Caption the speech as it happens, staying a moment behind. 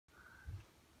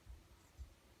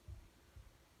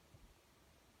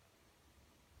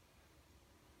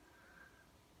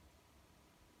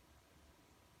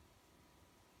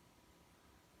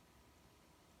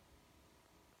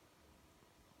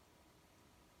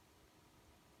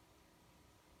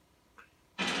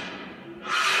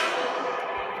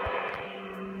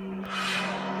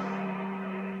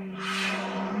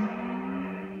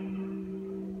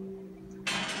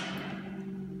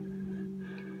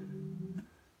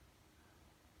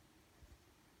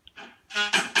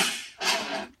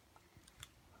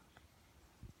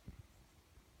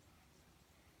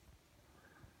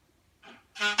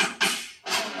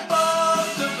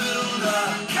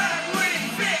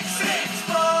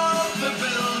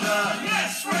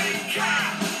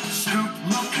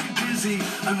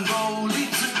and Rolly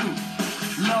too.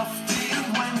 Lofty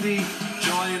and Wendy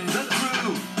join the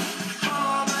crew.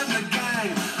 Bob and the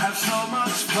gang have so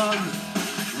much fun.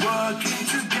 Working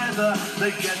together,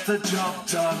 they get the job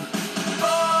done.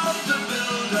 Bob the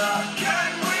Builder,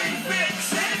 can we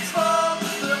fix it? Bob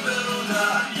the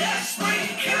Builder, yes we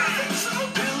can. So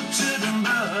Pilchard and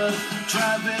Bird,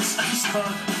 Travis and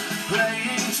Spud,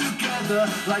 playing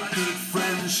together like good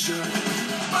friends should.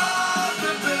 Bob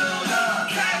the Builder,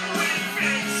 can we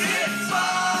fix it?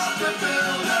 Bob the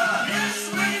Builder, yes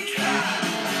we can.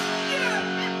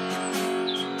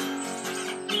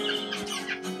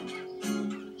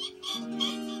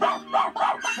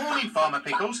 Morning, Farmer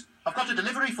Pickles. I've got a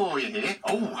delivery for you here.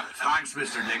 Oh, thanks,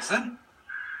 Mr. Dixon.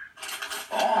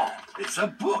 Oh, it's a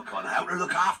book on how to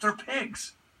look after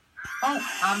pigs. Oh,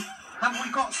 haven't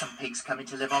we got some pigs coming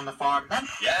to live on the farm then?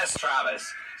 Yes,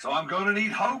 Travis. So I'm going to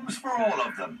need homes for all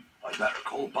of them. I better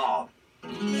call Bob.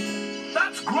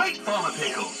 That's great, Farmer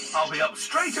Pickles. I'll be up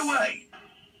straight away.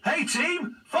 Hey,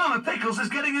 team. Farmer Pickles is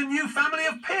getting a new family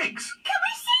of pigs. Can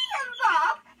we see them,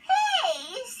 Bob?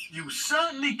 Please? You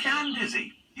certainly can,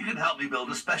 Dizzy. You can help me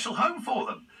build a special home for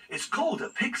them. It's called a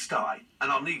pigsty, and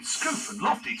I'll need Scoop and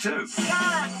Lofty too.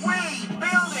 Can we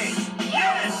build it?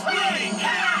 Yes, we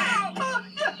can!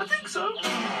 Yeah, I think so.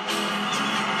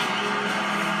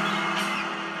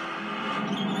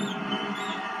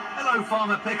 Hello,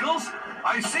 Farmer Pickles.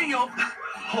 I see your...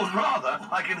 Or rather,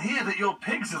 I can hear that your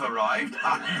pigs have arrived.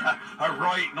 A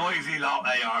right noisy lot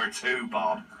they are too,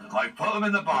 Bob. I've put them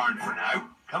in the barn for now.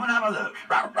 Come and have a look.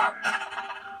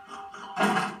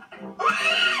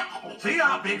 See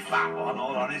that big fat one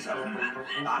all on his own?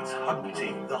 That's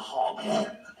Humpty the hog.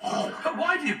 But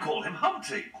why do you call him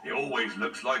Humpty? He always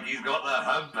looks like he's got the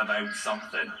hump about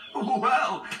something.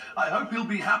 Well, I hope he'll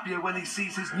be happier when he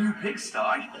sees his new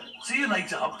pigsty. See you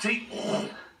later, Humpty.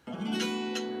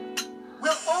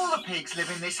 Will all the pigs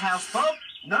live in this house, Bob?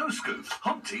 No, Scoop.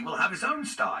 Humpty will have his own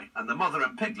sty, and the mother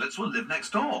and piglets will live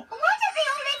next door. Why don't they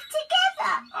all live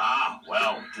together? Ah,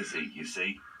 well, Dizzy, you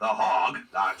see, the hog,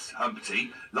 that's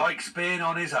Humpty, likes being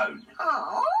on his own.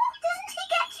 Oh, doesn't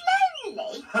he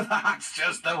get lonely? That's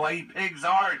just the way pigs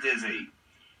are, Dizzy.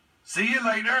 See you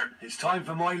later. It's time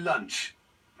for my lunch.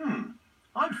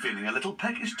 I'm feeling a little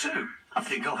peckish too. I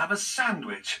think I'll have a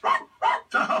sandwich.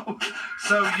 Oh,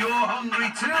 so you're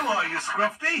hungry too, are you,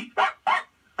 Scruffy?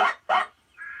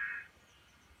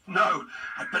 No,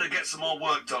 I'd better get some more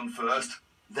work done first,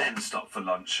 then stop for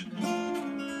lunch.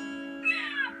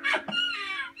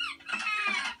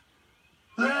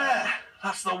 There,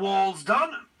 that's the walls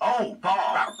done. Oh,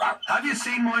 Bob, have you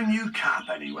seen my new cap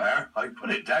anywhere? I put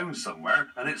it down somewhere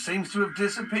and it seems to have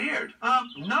disappeared.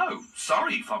 No,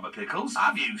 sorry, Farmer Pickles.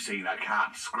 Have you seen a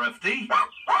cap, Scruffy?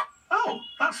 Oh,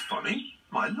 that's funny.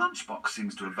 My lunchbox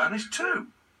seems to have vanished too.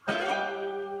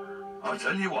 I'll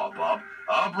tell you what, Bob.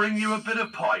 I'll bring you a bit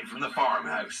of pie from the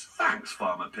farmhouse. Thanks,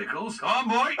 Farmer Pickles. Come on,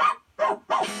 boy.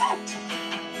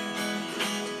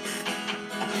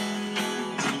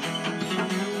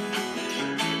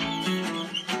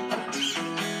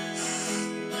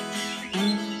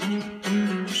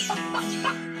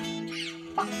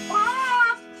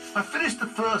 I finished the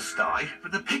first sty,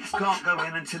 but the pigs can't go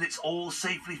in until it's all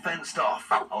safely fenced off.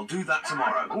 I'll do that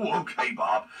tomorrow. Oh, okay,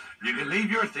 Bob. You can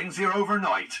leave your things here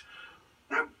overnight.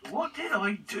 Now, what did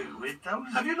I do with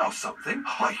those? Have you lost something?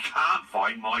 I can't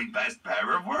find my best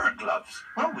pair of work gloves.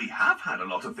 Well, we have had a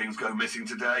lot of things go missing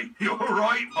today. You're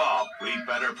right, Bob. We'd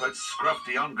better put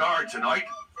Scruffy on guard tonight.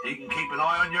 He can keep an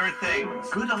eye on your things.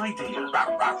 Good idea.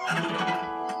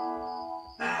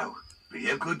 Now, be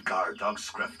a good guard dog,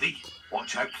 Scruffy.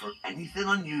 Watch out for anything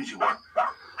unusual.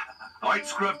 Right,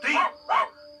 Scruffy?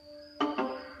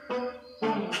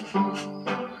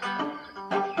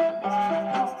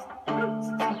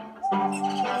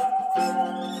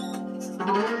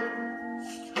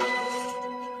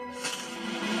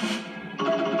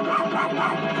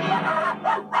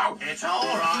 It's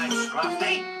all right,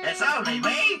 Scruffy. It's only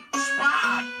me,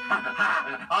 Spud.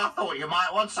 I thought you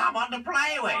might want someone to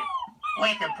play with.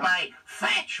 We can play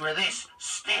fetch with this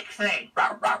stick thing.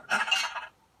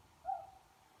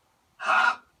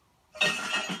 Huh?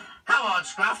 Come on,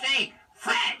 Scruffy.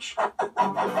 Fetch.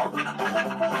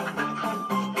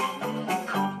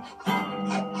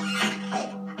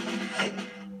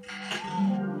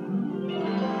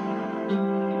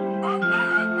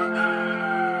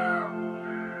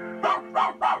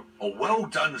 Oh, well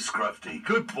done, Scruffy.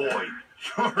 Good boy.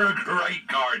 You're a great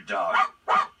guard dog.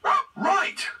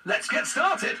 Right, let's get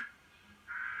started.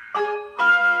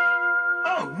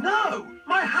 Oh, no.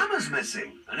 My hammer's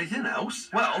missing. Anything else?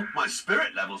 Well, my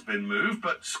spirit level's been moved,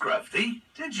 but Scruffy,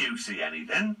 did you see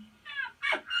anything?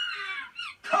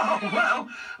 Oh, well,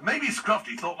 maybe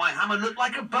Scruffy thought my hammer looked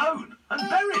like a bone and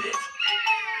buried it.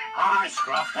 Hi,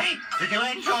 Scruffy. Did you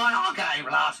enjoy our game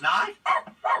last night?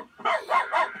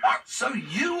 So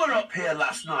you were up here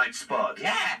last night, Spud?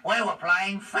 Yeah, we were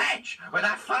playing fetch with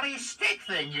that funny stick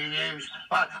thing you use,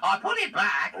 but I put it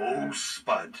back. Oh,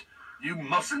 Spud, you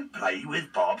mustn't play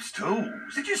with Bob's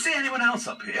tools. Did you see anyone else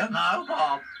up here? No,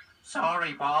 Bob.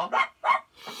 Sorry, Bob.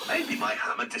 Maybe my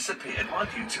hammer disappeared while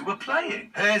you two were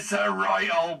playing. It's a right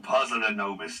old puzzle and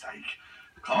no mistake.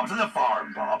 Come to the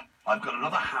farm, Bob. I've got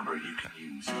another hammer you can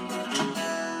use.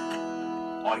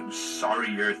 I'm sorry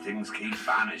your things keep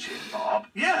vanishing, Bob.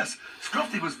 Yes,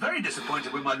 Scruffy was very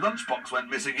disappointed when my lunchbox went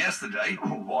missing yesterday.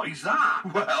 Why's that?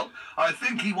 Well, I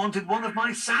think he wanted one of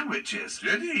my sandwiches.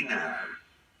 Did he now?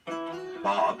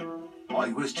 Bob,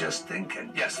 I was just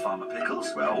thinking. Yes, Farmer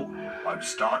Pickles? Well, I'm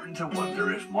starting to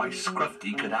wonder if my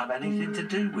Scruffy could have anything to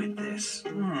do with this.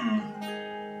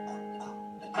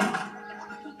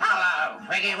 Hello,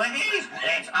 Piggy Wiggies.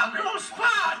 It's Uncle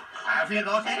Spud. Have you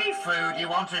got any food you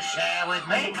want to share with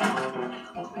me?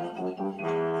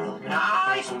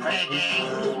 Nice, Piggy.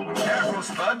 Careful,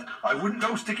 Spud. I wouldn't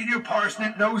go sticking your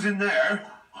parsnip nose in there.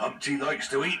 Humpty likes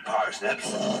to eat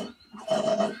parsnips.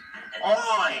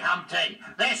 Oi, Humpty.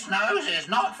 This nose is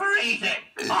not for eating.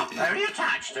 I'm very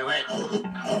attached to it.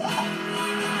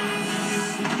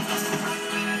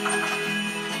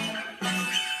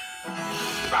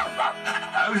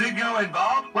 How's it going,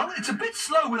 Bob? Well, it's a bit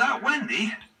slow without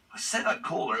Wendy. I said I'd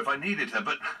call her if I needed her,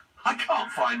 but I can't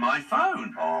find my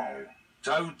phone. Oh,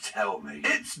 don't tell me.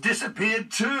 It's disappeared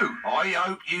too. I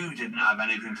hope you didn't have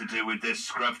anything to do with this,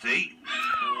 Scruffy.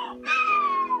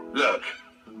 Look,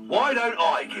 why don't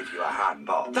I give you a hand,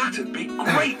 Bob? That'd be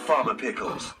great, Farmer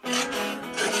Pickles.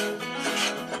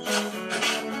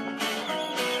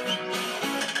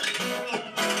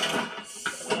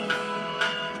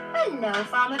 Hello,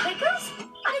 Farmer Pickles.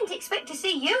 I didn't expect to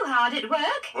see you hard at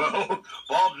work. Well,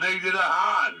 Bob needed a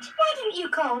hand. Why didn't you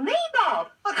call me,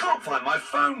 Bob? I can't find my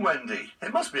phone, Wendy.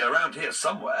 It must be around here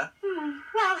somewhere.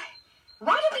 Well,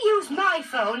 why don't we use my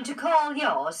phone to call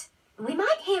yours? We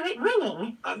might hear it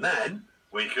ringing. And then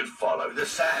we could follow the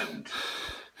sound.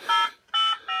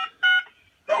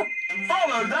 Oh,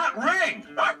 follow that ring!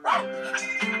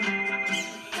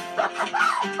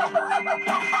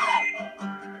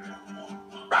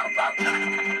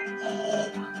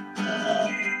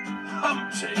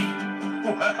 Humpty!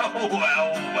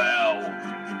 Well.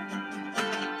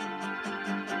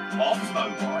 Bob's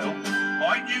mobile,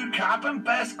 my new cap and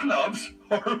best gloves,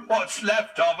 or what's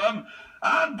left of them,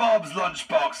 and Bob's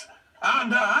lunchbox,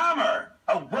 and a hammer.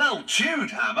 A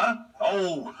well-chewed hammer.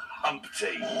 Oh,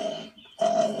 Humpty.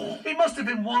 He must have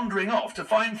been wandering off to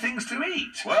find things to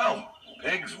eat. Well,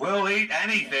 pigs will eat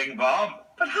anything, Bob.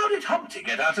 But how did Humpty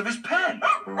get out of his pen?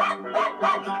 What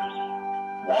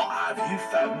have you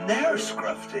found there,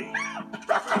 Scruffy?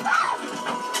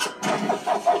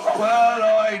 Well,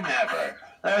 I never.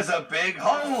 There's a big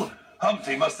hole.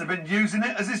 Humpty must have been using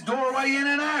it as his doorway in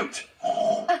and out.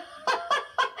 Oh,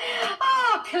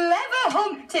 clever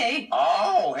Humpty.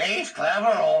 Oh, he's clever,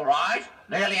 all right.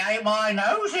 Nearly ate my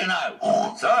nose, you know.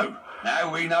 So, now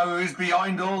we know who's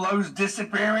behind all those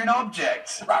disappearing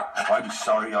objects. I'm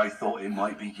sorry I thought it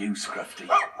might be you, Scruffy.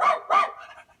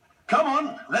 Come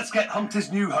on, let's get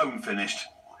Humpty's new home finished.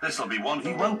 This'll be one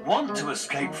he won't want to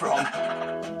escape from.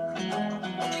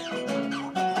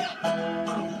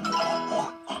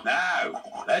 Now,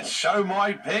 let's show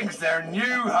my pigs their new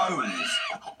homes.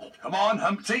 Come on,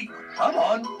 Humpty. Come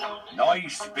on.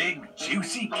 Nice, big,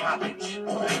 juicy cabbage.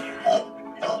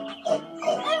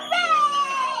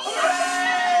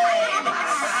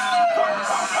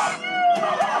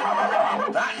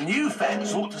 That new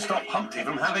fence ought to stop Humpty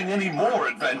from having any more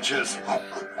adventures.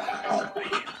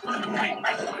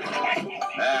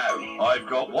 Now, I've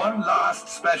got one last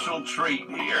special treat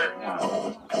here.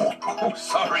 Oh,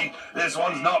 sorry, this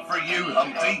one's not for you,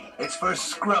 Humpty. It's for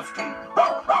Scruffy,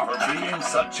 for being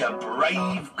such a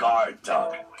brave guard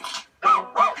dog.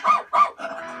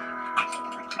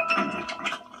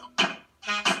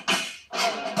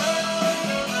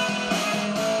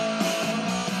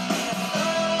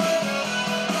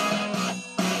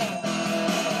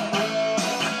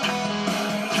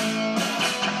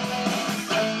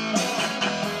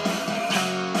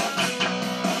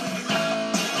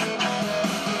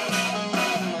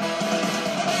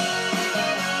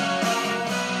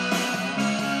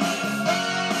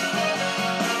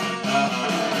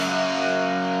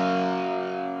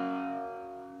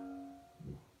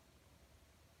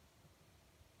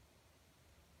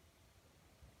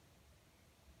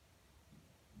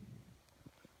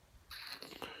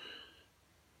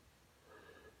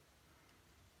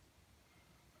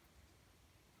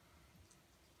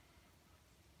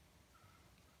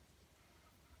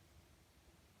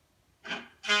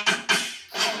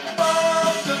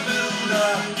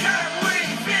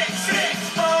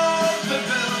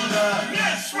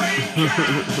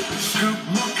 can. Scoop,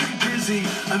 Muck and Busy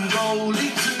and Rolly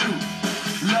too.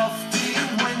 Lofty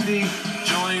and Wendy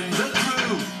join the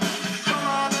crew.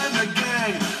 Bob and the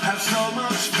gang have so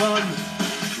much fun.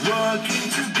 Working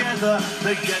together,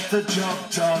 they get the job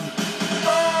done.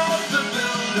 Bob the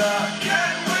Builder,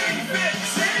 can we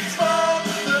fix it? Bob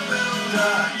the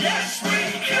Builder, yes we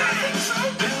can.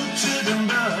 Pilchard and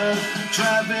Bird,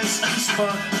 Travis and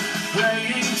Spud,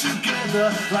 playing together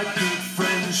like good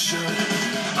friends should.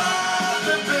 Bob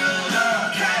the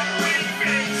Builder, can we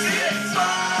fix it?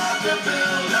 Bob the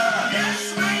Builder, yes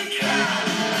we can.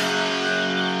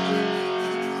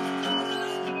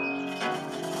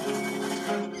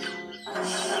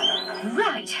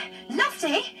 Right.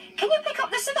 Lofty, can you pick up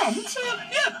the cement?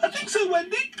 Yeah, I think so,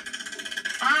 Wendy.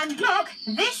 And look,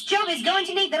 this job is going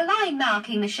to need the line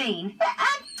marking machine.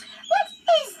 What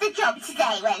is the job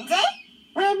today, Wendy?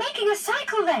 We're making a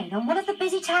cycle lane on one of the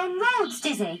busy town roads,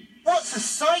 Dizzy. What's a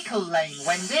cycle lane,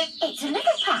 Wendy? It's a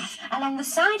little path along the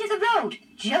side of the road,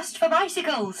 just for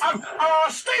bicycles. Are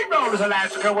steamrollers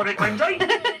allowed to go on it, Wendy?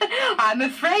 I'm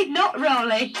afraid not,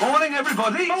 Rolly. Morning,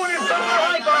 everybody. Morning,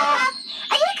 Hi, Bob.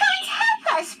 Are you going to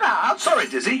help us, Bob? Sorry,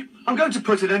 Dizzy. I'm going to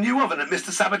put in a new oven at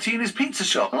Mr. Sabatini's pizza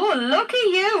shop. Oh, look at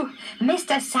you.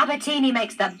 Mr. Sabatini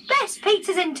makes the best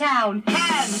pizzas in town.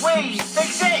 Can we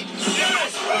fix it?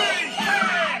 Yes, we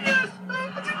can! Yes,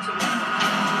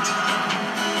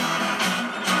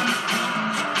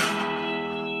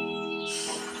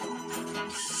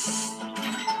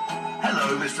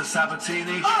 Hello, Mr.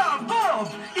 Sabatini. Ah,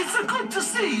 Bob, it's good to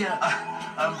see you.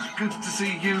 Good to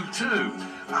see you too.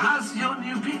 Has your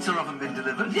new pizza oven been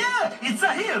delivered? Yeah, it's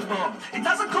here, Bob. It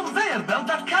has a conveyor belt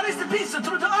that carries the pizza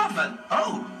through the oven.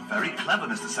 Oh, very clever,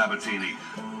 Mr. Sabatini.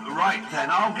 Right, then,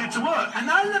 I'll get to work. And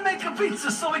I'll make a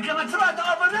pizza so we can try the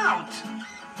oven out.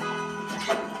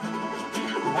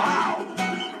 Wow.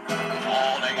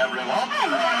 Morning, everyone.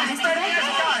 Hello, Mr.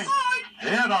 Bentley.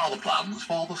 Here are the plans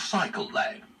for the cycle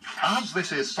lane. As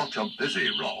this is such a busy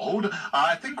road,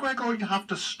 I think we're going to have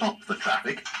to stop the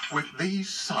traffic with these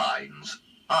signs.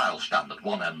 I'll stand at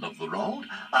one end of the road,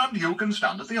 and you can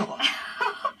stand at the other.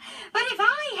 But if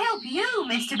I help you,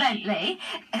 Mr. Bentley,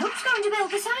 who's going to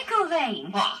build the cycle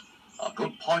lane? Ah, a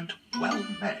good point. Well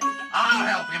made. I'll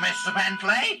help you, Mr.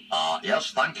 Bentley.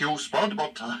 Yes, thank you, Spud,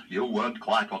 but you weren't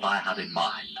quite what I had in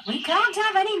mind. We can't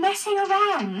have any messing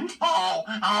around. Oh,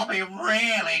 I'll be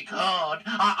really good.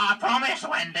 I promise,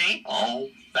 Wendy. Oh,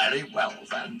 very well,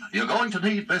 then. You're going to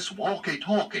need this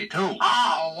walkie-talkie, too.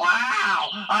 Oh, wow.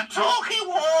 A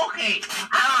talkie-walkie.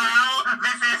 Hello,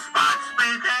 this is Spud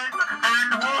speaking,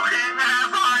 and walking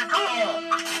as I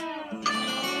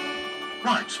talk.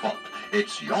 Right, Spud.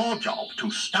 It's your job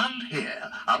to stand here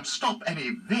and stop any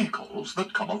vehicles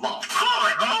that come along.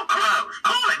 Calling all close,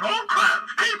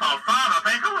 keep on Farmer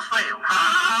Pickles field.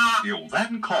 You'll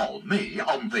then call me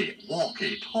on the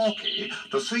walkie-talkie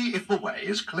to see if the way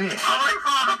is clear. Calling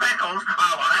Farmer Pickles,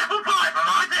 I want apple pie for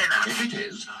my dinner. If it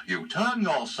is, you turn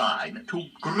your sign to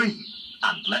green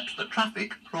and let the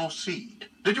traffic proceed.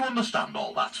 Did you understand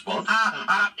all that, Spud?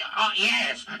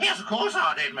 Yes, of course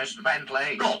I did, Mr.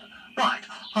 Bentley. Good. Right,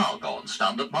 I'll go and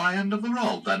stand at my end of the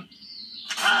road, then.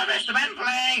 Mr.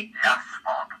 Bentley. Yes,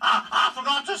 Spud. I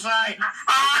forgot to say.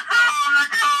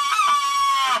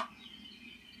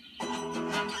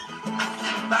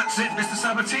 That's it, Mr.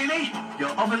 Sabatini.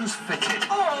 Your oven's fitted.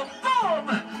 Oh, Bob,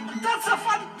 that's a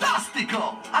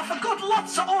fantastico. I forgot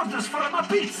lots of orders for my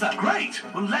pizza. Great.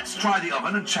 Well, let's try the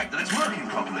oven and check that it's working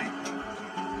properly.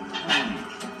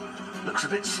 Looks a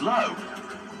bit slow.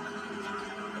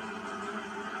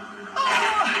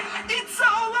 It's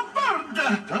all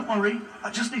burned. Don't worry. I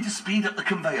just need to speed up the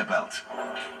conveyor belt.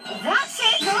 That's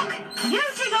it, look. You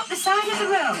dig up the side of the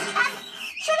road.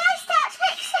 Shall I start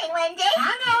fixing, Wendy?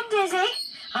 Hang on, Dizzy.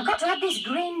 I've got to add this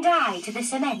green dye to the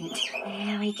cement.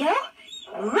 There we go.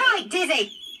 Right,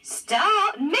 Dizzy.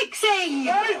 Start mixing.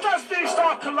 Why does the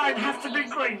cycle lane have to be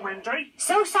green, Wendy?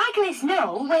 So cyclists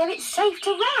know where it's safe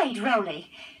to ride, Rolly.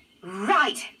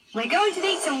 Right. We're going to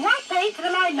need some white paint for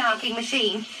the line marking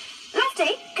machine.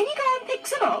 Lofty, can you go and pick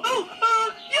some up? Oh,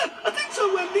 yeah, I think so,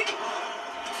 Wendy.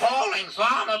 Calling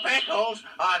Farmer Pickles,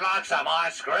 I'd like some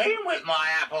ice cream with my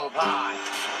apple pie.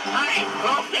 Hey,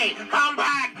 Scruffy, come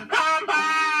back!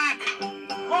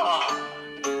 Oh,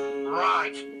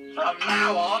 right. From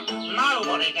now on,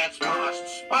 nobody gets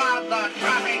past Spud the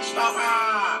traffic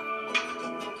stopper.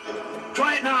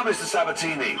 Try it now, Mr.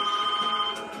 Sabatini.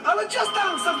 I'll just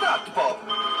answer that, Bob.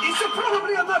 It's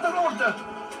probably another order.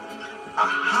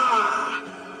 Aha!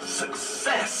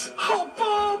 Success! Oh,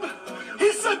 Bob!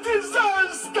 It's a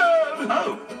disaster!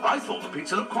 Oh, I thought the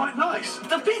pizza looked quite nice.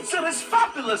 The pizza is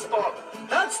fabulous, Bob.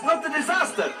 That's not a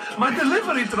disaster. My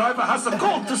delivery driver has a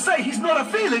call to say he's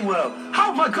not feeling well.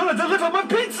 How am I going to deliver my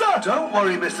pizza? Don't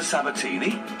worry, Mr.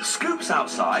 Sabatini. Scoop's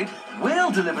outside.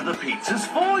 We'll deliver the pizzas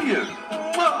for you.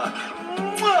 Mwah,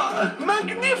 mwah,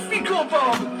 magnifico,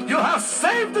 Bob. You have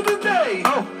saved the day.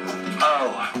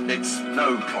 Oh, it's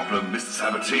no problem, Mr.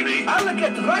 Sabatini. I'll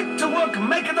get right to work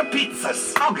making the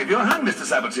pizzas. I'll give you a hand, Mr.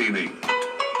 Sabatini.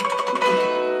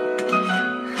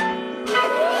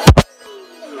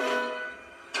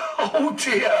 Oh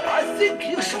dear, I think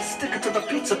you should stick it to the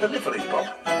pizza delivery, Bob.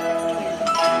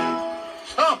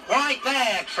 Stop right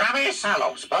there, Travis.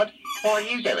 Hello, Spud. What are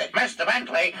you doing? Mr.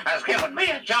 Bentley has given me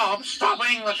a job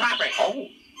stopping the traffic. Oh,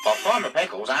 but Farmer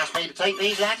Pickles asked me to take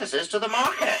these lettuces to the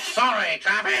market. Sorry,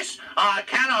 Travis. I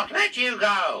cannot let you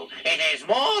go. It is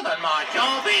more than my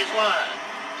job is worth.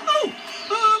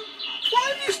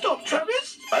 Why have you stopped,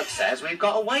 Travis? Spud says we've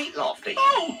got to wait, Lofty.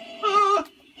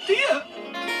 Dear.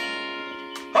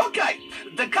 Okay,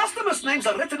 the customers' names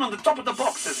are written on the top of the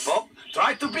boxes, Bob.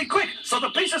 Try to be quick, so the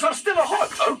pieces are still hot.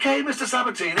 Okay, Mr.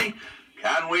 Sabatini.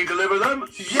 Can we deliver them?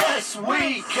 Yes,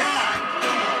 we can.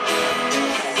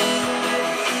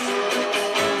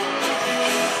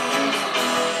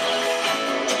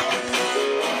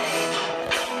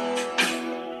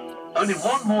 Only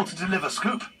one more to deliver,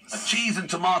 Scoop. A cheese and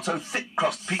tomato thick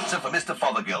crust pizza for Mr.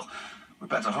 Fothergill. We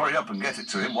better hurry up and get it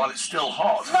to him while it's still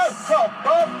hot. No problem,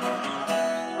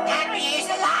 Bob. Can we use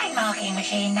the line marking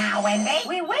machine now, Wendy?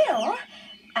 We will,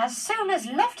 as soon as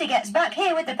Lofty gets back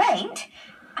here with the paint.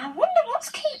 I wonder what's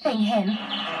keeping him.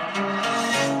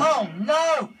 Oh,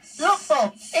 no. Look,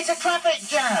 Bob. It's a traffic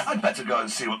jam. I'd better go and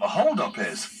see what the hold-up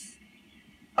is.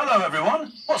 Hello,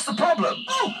 everyone. What's the problem?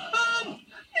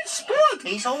 It's Spud.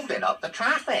 He's holding up the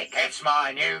traffic. It's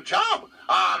my new job.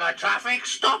 I'm a traffic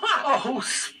stopper. Oh,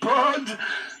 Spud.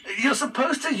 You're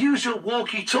supposed to use your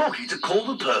walkie-talkie to call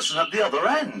the person at the other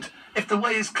end. If the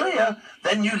way is clear,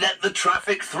 then you let the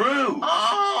traffic through.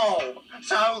 Oh,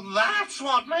 so that's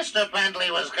what Mr.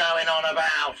 Bentley was going on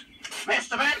about.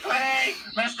 Mr. Bentley!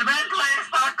 Mr. Bentley!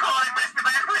 Start calling Mr.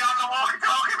 Bentley on the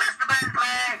walkie-talkie, Mr.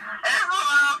 Bentley! Is the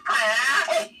road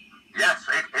clear? Yes,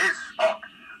 it is, Spot.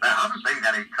 There hasn't been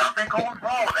any traffic all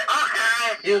morning.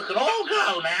 Okay, you can all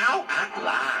go now, at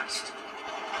last.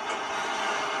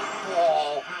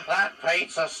 Whoa, that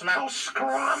pizza smells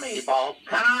scrummy, Bob.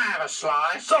 Can I have a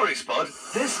slice? Sorry, Spud.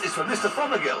 This is for Mr.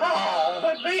 Fothergill. Oh,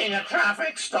 but being a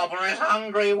traffic stopper is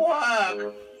hungry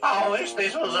work. I wish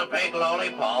this was a big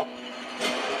lollipop.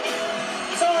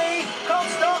 Sorry,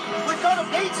 can't stop. We've got a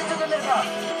pizza to deliver.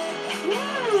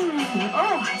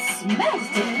 Oh, it smells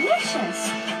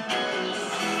delicious.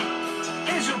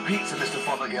 Here's your pizza, Mr.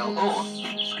 Fothergill. Oh,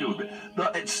 excuse me. No,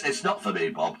 it's not for me,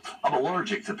 Bob. I'm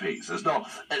allergic to pizzas. No,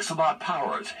 it's for my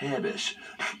parrot, Hamish.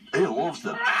 He loves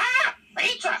them. Ah,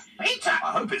 pizza, pizza.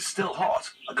 I hope it's still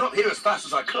hot. I got here as fast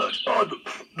as I could. Oh,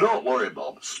 don't worry,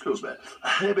 Bob. Excuse me.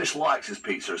 Hamish likes his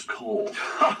pizza as cold.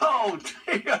 Oh,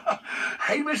 dear.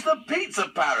 Hamish the pizza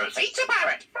parrot. Pizza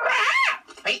parrot. Ah,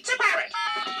 pizza parrot.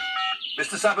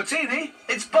 Mr. Sabatini,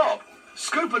 it's Bob.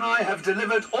 Scoop and I have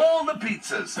delivered all the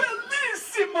pizzas.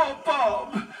 Bellissimo,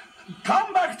 Bob.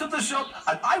 Come back to the shop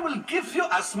and I will give you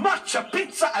as much a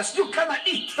pizza as you can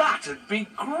eat. That'd be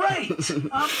great.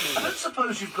 I don't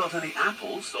suppose you've got any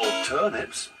apples or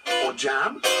turnips or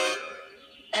jam?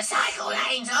 The cycle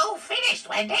lane's all finished,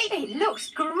 Wendy. It looks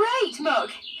great, Mug.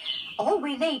 All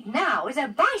we need now is a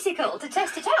bicycle to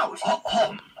test it out.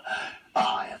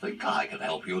 I think I can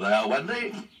help you there,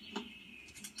 Wendy.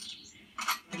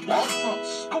 One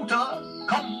scooter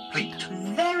complete.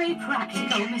 Very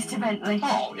practical, Mr. Bentley.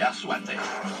 Oh, yes, Wendy.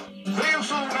 See you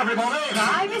soon, everybody.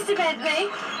 Bye, Mr. Bentley.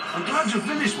 I'm glad you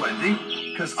finished,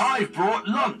 Wendy, because I've brought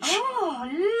lunch. Oh,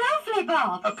 lovely,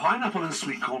 Bob. A pineapple and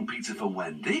sweet corn pizza for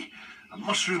Wendy, a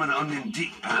mushroom and onion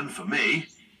deep pan for me,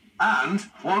 and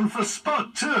one for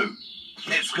Spud, too.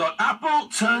 It's got apple,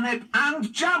 turnip,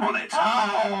 and jam on it.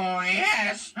 Oh,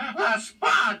 yes, the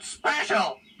Spud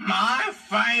Special. My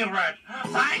favourite.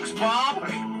 Thanks, Bob.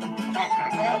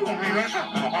 Oh, delicious.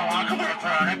 Oh, I can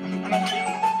return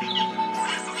it.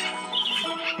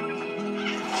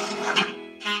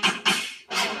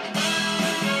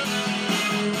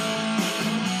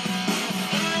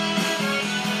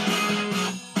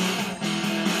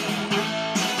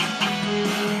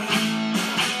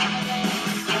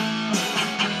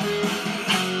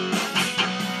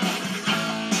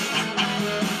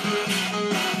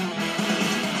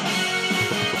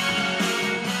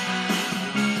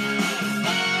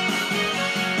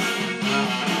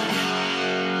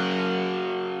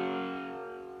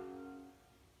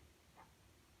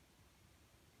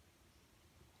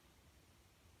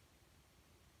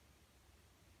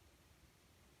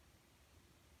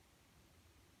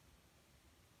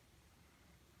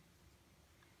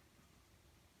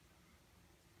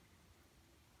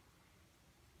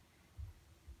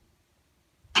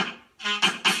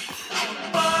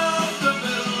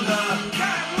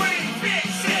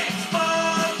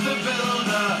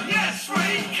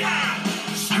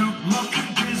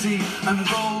 and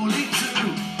Rolly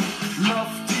too.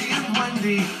 Lofty and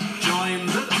Wendy join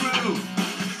the crew.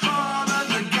 Bob and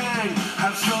the gang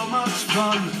have so much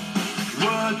fun.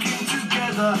 Working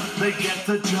together, they get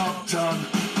the job done.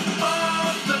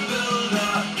 Bob the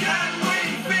Builder, can we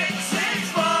fix it?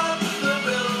 Bob the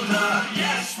Builder,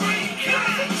 yes we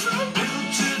can.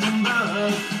 Pilchard and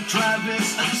Bird,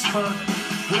 Travis and Spud,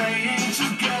 playing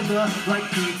together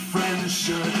like good friends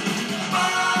should.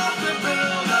 Bob the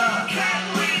Builder, can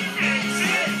we fix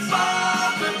it?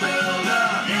 Bob the Builder,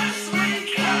 yes we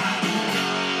can.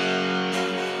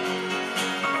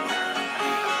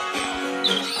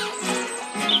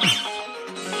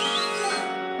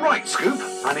 Right, Scoop.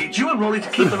 I need you and Rolly to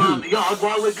keep an eye on the yard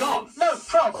while we're gone. No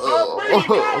problem. Where are you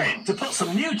going? To put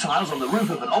some new tiles on the roof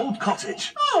of an old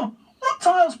cottage. Oh, what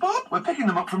tiles, Bob? We're picking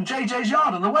them up from JJ's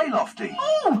yard on the way, Lofty.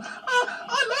 Oh,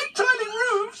 I like tiling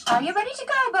roofs. Are you ready to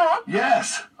go, Bob?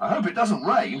 Yes. I hope it doesn't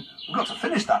rain. We've got to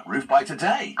finish that roof by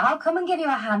today. I'll come and give you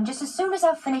a hand just as soon as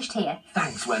I've finished here.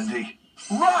 Thanks, Wendy.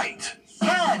 Right.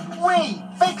 Can we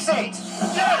fix it?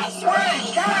 Yes,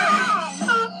 we can!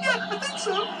 Yeah, I think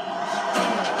so.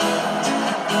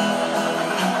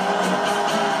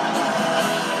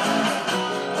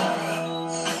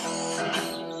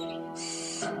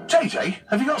 JJ,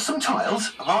 have you got some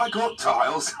tiles? Have I got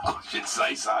tiles? I should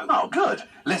say so. Oh, good.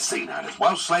 Let's see now. There's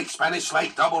Welsh slate, Spanish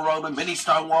slate, double Roman, mini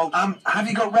stonewall. Have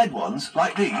you got red ones,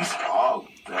 like these? Oh,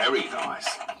 very nice.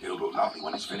 It'll look lovely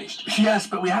when it's finished. Yes,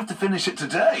 but we have to finish it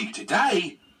today.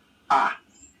 Today?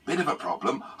 Bit of a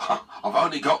problem. I've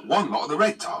only got one lot of the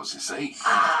red tiles, you see.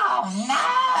 Oh,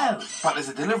 no! But there's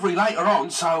a delivery later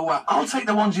on, so... I'll take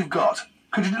the ones you've got.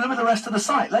 Could you deliver the rest of the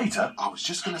site later? I was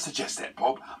just going to suggest that,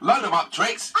 Bob. Load them up,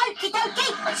 Trix. Okie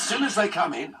dokie! As soon as they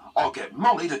come in, I'll get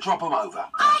Molly to drop them over.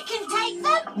 I can take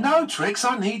them! No, Trix,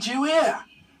 I need you here.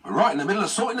 We're right in the middle of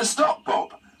sorting the stock,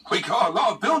 Bob. We got a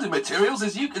lot of building materials,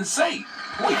 as you can see.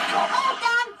 We've got... All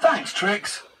done! Thanks,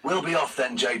 Trix. We'll be off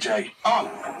then, JJ. Oh,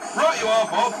 right you are,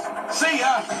 Bob. See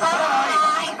ya.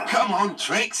 Bye. Come on,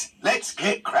 Trix. Let's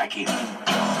get cracking.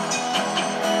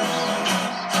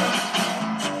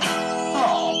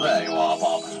 Oh, there you are,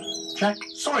 Bob. Check.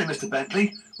 Sorry, Mr.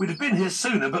 Bentley. We'd have been here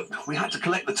sooner, but we had to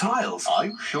collect the tiles. Are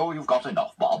you sure you've got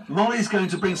enough, Bob? Molly's going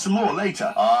to bring some more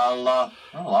later. I'll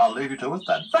leave you to it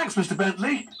then. Thanks, Mr.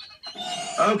 Bentley.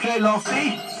 Okay,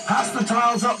 Lofty. Pass the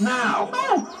tiles up now.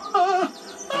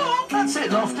 That's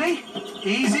it, Lofty.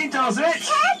 Easy does it.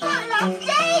 Careful,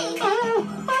 Lofty!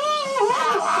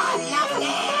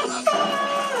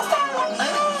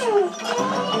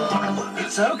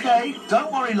 It's okay.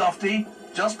 Don't worry, Lofty.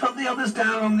 Just put the others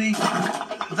down on the...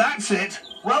 That's it.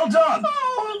 Well done.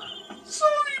 Oh,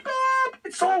 sorry, Bob.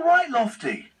 It's all right,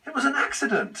 Lofty. It was an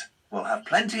accident. We'll have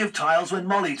plenty of tiles when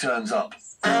Molly turns up.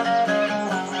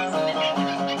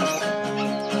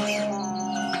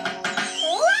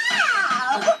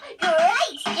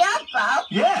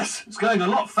 Yes, it's going a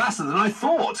lot faster than I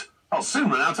thought. I'll soon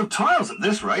run out of tiles at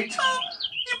this rate.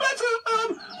 You better,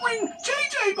 ring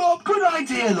JJ, Bob. Good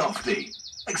idea, Lofty.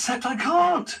 Except I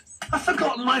can't. I've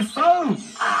forgotten my phone.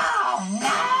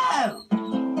 Oh, no!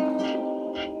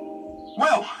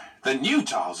 Well, the new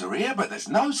tiles are here, but there's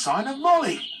no sign of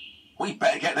Molly. We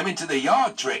better get them into the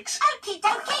yard, Trix. Okie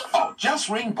dokie! I'll just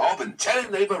ring Bob and tell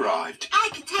him they've arrived. I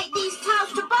can take these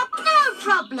tiles to Bob, no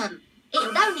problem.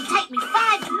 It'll only take me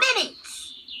 5 minutes.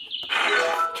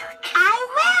 I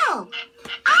will.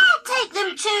 I'll take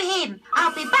them to him.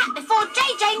 I'll be back before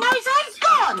JJ knows I'm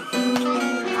gone.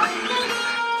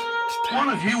 One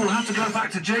of you will have to go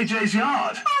back to JJ's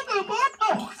yard. I'll go, Bob.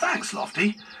 Oh, thanks,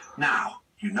 Lofty. Now,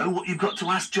 you know what you've got to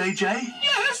ask JJ?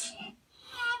 Yes.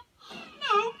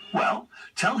 No. Well,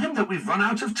 tell him that we've run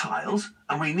out of tiles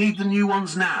and we need the new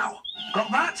ones now. Got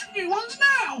that? New ones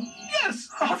now. Yes.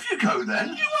 Off you go then.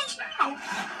 New ones now.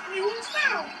 New ones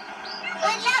now.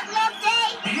 Good luck,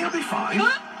 Lofty. He'll be fine.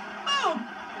 Huh? Oh,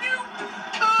 now.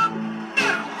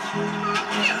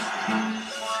 Yes.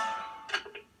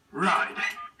 Right.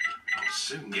 I'll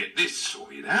soon get this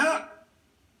sorted out.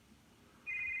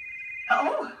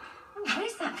 Oh,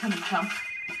 where's that coming from?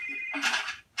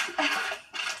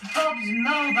 Bob's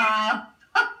mobile.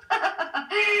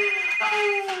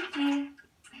 Oh, dear.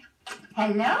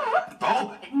 Hello?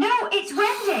 Bob, No, it's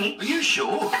Wendy. are you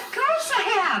sure? Of course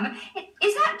I am.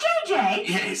 Is that JJ?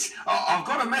 Yes, I've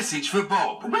got a message for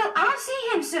Bob. Well, I'll see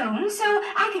him soon, so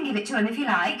I can give it to him if you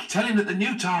like. Tell him that the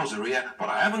new tiles are here, but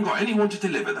I haven't got anyone to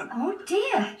deliver them. Oh,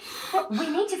 dear. Well, we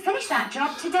need to finish that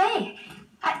job today.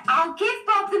 I'll give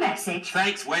Bob the message.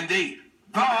 Thanks, Wendy.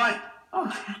 Bye.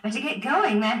 Oh, I'd better get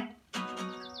going then.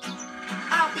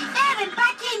 I'll be there and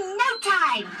back in no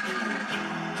time.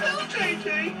 Tell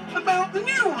JJ about the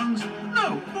new ones.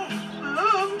 No.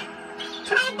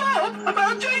 tell Bob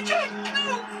about JJ.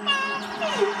 No.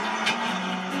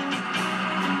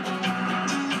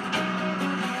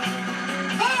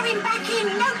 They're in back in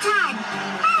no time.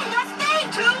 Hi, Lofty.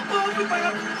 Tell Bob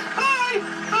about... Hi,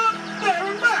 there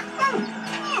and back. Oh,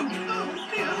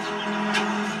 dear.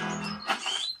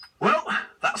 Well,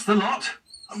 that's the lot.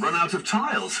 I've run out of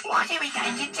tiles. What are we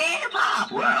going to do,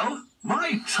 Bob? Well,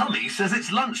 my tummy says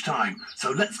it's lunchtime,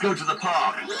 so let's go to the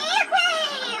park.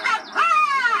 Yippee! The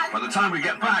park! By the time we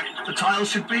get back, the tiles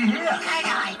should be here. Good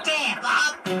idea,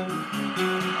 Bob.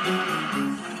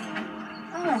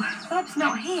 Oh, Bob's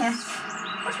not here.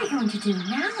 What are we going to do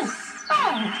now?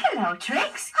 Oh, hello,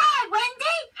 Trix. Hi,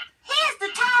 Wendy. Here's the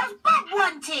tiles Bob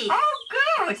wanted. Oh,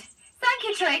 good. Thank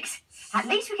you, Trix. At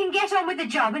least we can get on with the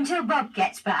job until Bob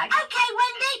gets back. Okay,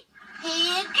 Wendy.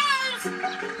 Here goes.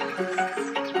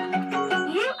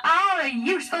 You are a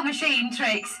useful machine,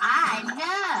 Trix. I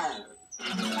know.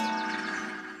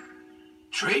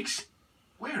 Trix,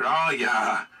 where are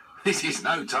ya? This is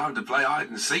no time to play hide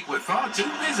and seek. We're far too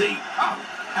busy. Oh,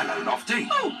 hello, Lofty.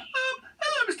 Oh,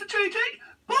 hello, Mr. JJ.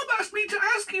 Bob asked me to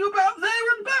ask you about there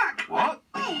and back. What?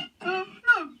 Oh, no,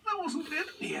 that wasn't it.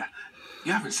 Here,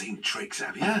 you haven't seen Trix,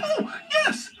 have you? Oh,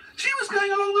 yes. She was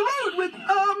going along the road with,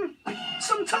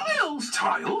 some tiles.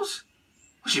 Tiles?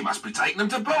 Well, she must be taking them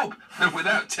to Bob, and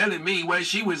without telling me where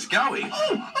she was going.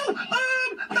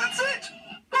 That's it.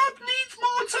 Bob needs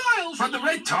more tiles. But the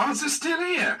red tiles are still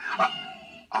here.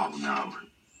 Oh, no.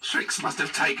 Trix must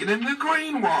have taken in the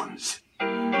green ones.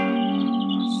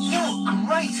 You're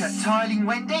great at tiling,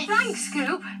 Wendy. Thanks,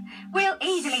 Scoop. We'll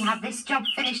easily have this job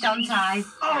finished on time.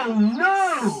 Oh,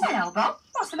 no. Hello, Bob.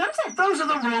 What's the matter? Those are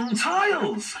the wrong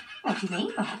tiles. What do you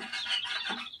mean, Bob?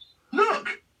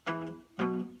 Look.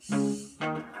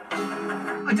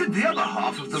 I did the other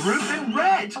half of the roof in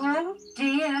red. Oh,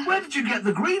 dear. Where did you get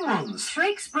the green ones?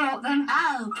 Trix brought them.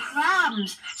 Oh,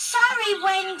 crumbs. Sorry,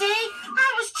 Wendy.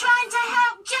 I was trying to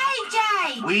help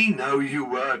JJ. We know you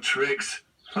were, Trix.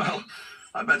 Well,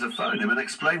 I better phone him and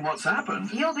explain what's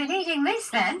happened. You'll be needing this,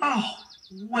 then. Oh,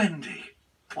 Wendy,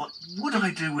 what would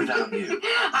I do without you?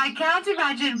 I can't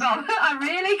imagine, Bob. I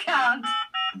really can't.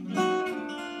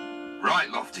 Right,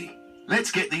 Lofty.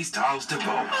 Let's get these tiles to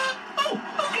Bob.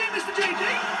 Okay, Mr. JJ.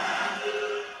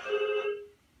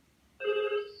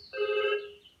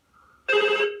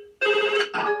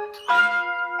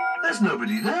 There's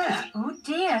nobody there. Oh,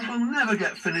 dear. We'll never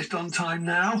get finished on time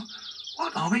now.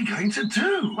 What are we going to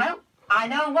do? Well, I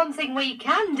know one thing we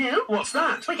can do. What's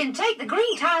that? We can take the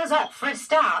green tiles off for a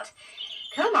start.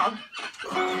 Come on.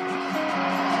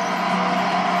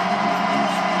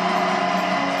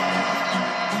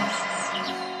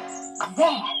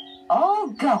 There. All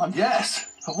gone. Yes,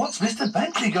 but what's Mr.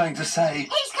 Bentley going to say?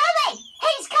 He's coming.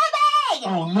 He's coming.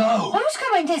 Oh, no. Who's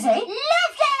coming, Dizzy?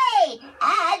 Lovely.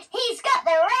 And he's got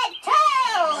the red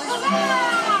tiles.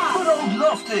 Hurrah! Good old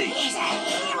Lofty. He's a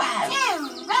hero.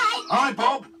 Oh, right. Hi,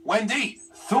 Bob. Wendy.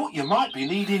 Thought you might be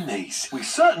needing these. We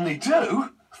certainly do.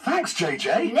 Thanks,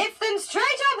 JJ. Lift them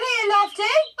straight up here,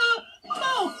 Lofty.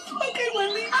 Okay,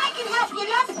 Wendy. I can help you,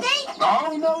 Lofty.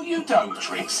 Oh, no, you don't,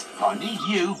 Trix. I need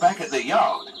you back at the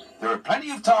yard. There are plenty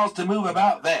of tiles to move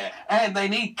about there, and they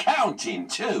need counting,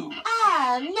 too.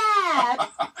 Oh,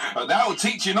 no. That'll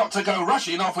teach you not to go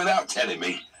rushing off without telling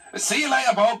me. See you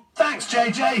later, Bob. Thanks,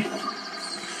 JJ.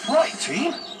 Right,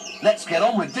 team. Let's get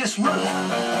on with this roof.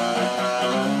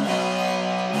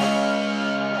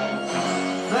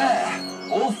 There.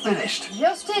 All finished.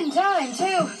 Just in time,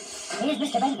 too. Here's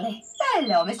Mr. Bentley.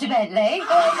 Hello, Mr. Bentley.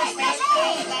 Hello,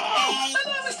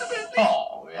 Mr. Bentley.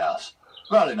 Oh, yes.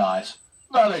 Very nice.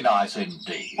 Very nice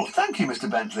indeed. Well, thank you, Mr.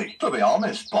 Bentley. To be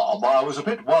honest, Bob, I was a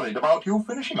bit worried about you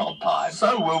finishing on time.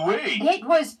 So were we. It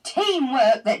was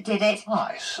teamwork that did it.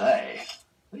 I say,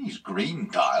 these green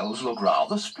tiles look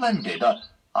rather splendid.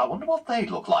 I wonder what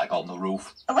they'd look like on the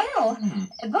roof. Well,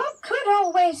 Bob could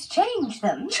always change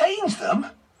them. Change them?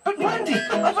 But Wendy,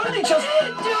 I've only just...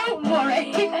 Don't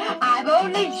worry. I'm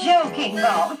only joking,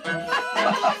 Bob.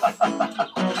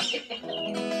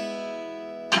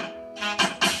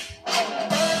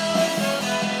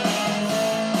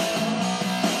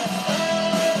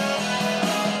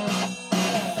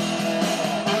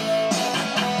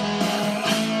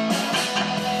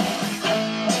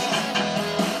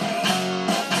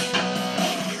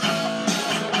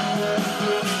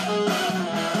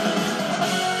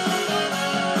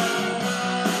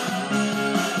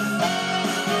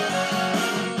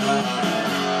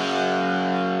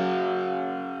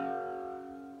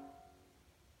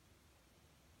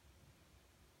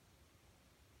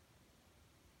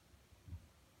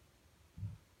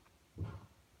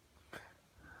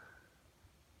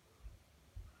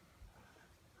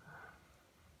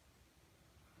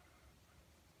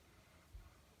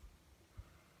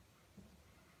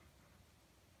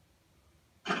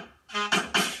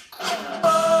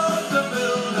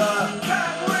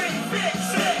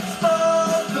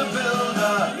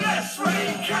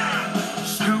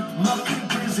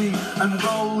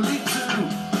 slowly too.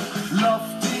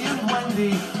 Lofty and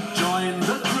Wendy join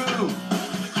the crew.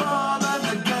 Bob and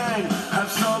the gang have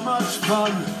so much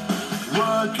fun.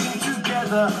 Working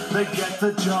together, they get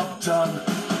the job done.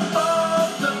 Bob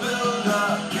the Builder,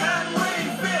 can we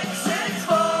fix it?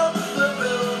 Bob the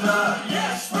Builder,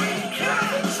 yes we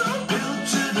can. So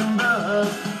Pilchard and Bird,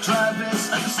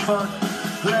 Travis and Spud,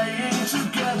 playing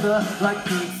together like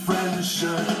good friends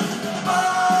should.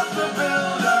 Bob the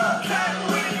Builder, can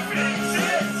we fix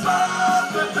it?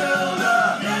 Bob the Builder,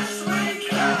 yes we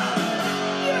can.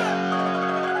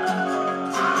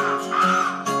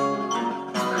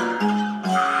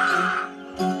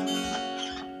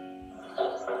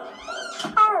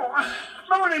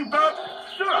 Morning, Bob.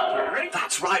 You're up, Harry.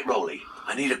 That's right, Rolly.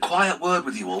 I need a quiet word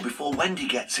with you all before Wendy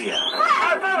gets here.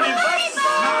 Morning,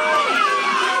 Bob.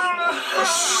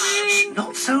 Shh,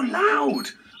 not so loud.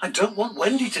 I don't want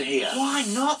Wendy to hear. Why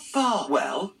not, Bob?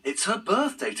 Well, it's her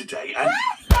birthday today, and...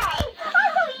 Birthday!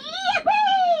 Oh,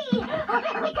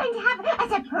 yippee! We're going to have a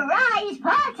surprise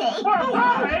party. Oh,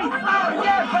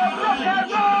 yeah,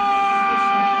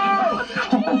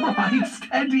 Bob, All right,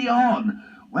 steady on.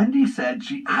 Wendy said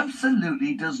she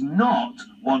absolutely does not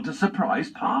want a surprise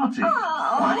party.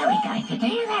 Oh, What are we going to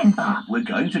do then, Bob? We're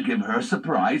going to give her a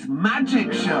surprise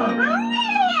magic show.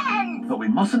 brilliant! But we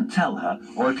mustn't tell her,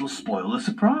 or it'll spoil the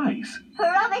surprise.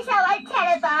 Promise I won't tell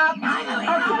her, Bob.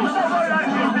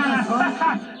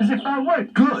 As if I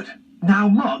would. Good. Now,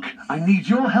 Muck, I need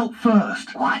your help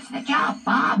first. What's the job,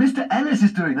 Bob? Mr. Ellis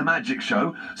is doing the magic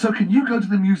show, so can you go to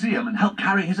the museum and help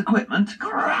carry his equipment?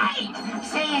 Great!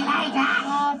 See you later.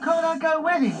 Can't I go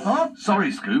with him, Bob?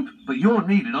 Sorry, Scoop, but you're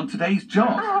needed on today's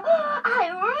job. Oh,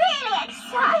 I'm really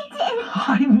excited.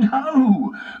 I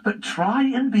know, but try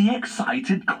and be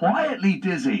excited quietly,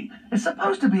 Dizzy. It's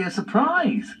supposed to be a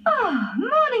surprise. Oh,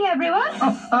 morning, everyone.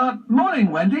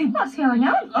 Morning, Wendy. What's going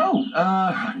on? Oh,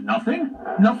 nothing.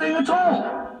 Nothing at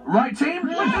all. Right, team?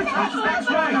 That's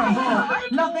right,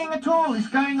 Bob. Nothing at all is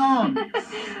going on.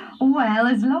 Well,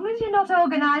 as long as you're not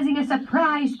organising a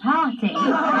surprise party.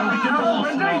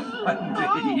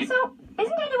 Wendy. So,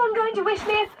 isn't anyone going to wish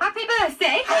me a happy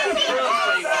birthday?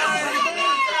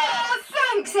 Oh,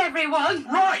 thanks, everyone.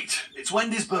 Right, it's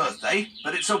Wendy's birthday,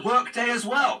 but it's a work day as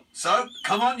well. So,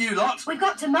 come on, you lot. We've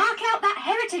got to mark out that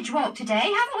heritage walk today,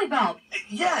 haven't we, Bob?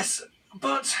 Yes,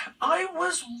 but I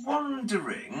was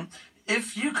wondering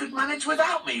if you could manage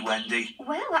without me, Wendy.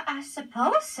 Well, I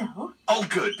suppose so. Oh,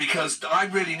 good, because I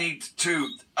really need to,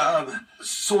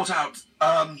 sort out,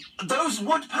 those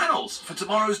wood panels for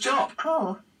tomorrow's job.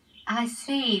 Oh, I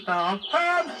see, Bob.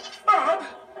 Bob,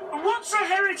 what's a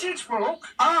heritage walk?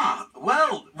 Ah,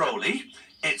 well, Rolly,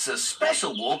 it's a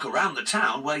special walk around the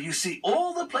town where you see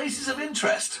all the places of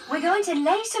interest. We're going to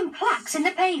lay some plaques in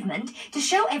the pavement to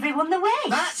show everyone the way.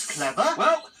 That's clever.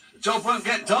 Well, the job won't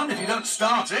get done if you don't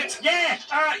start it. Yeah,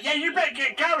 you better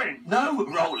get going. No,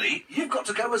 Rolly, you've got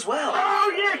to go as well.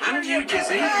 Oh, yeah, And you,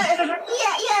 Dizzy. Yeah,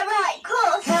 right, of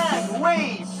course. Can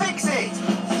we fix it?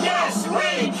 Yes,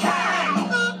 we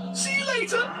can. See you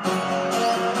later.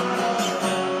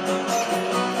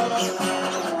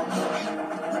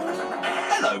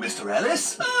 Hello, Mr.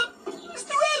 Ellis.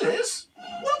 Mr. Ellis?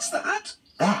 What's that?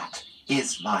 That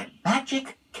is my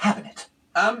magic cabinet.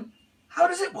 How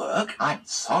does it work? I'm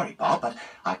sorry, Bob, but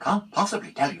I can't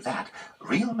possibly tell you that.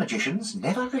 Real magicians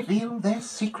never reveal their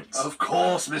secrets. Of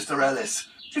course, Mr. Ellis.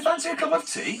 Do you fancy a cup of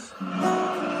tea?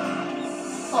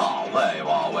 Ah, there you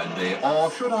are, Wendy.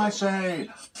 Or should I say,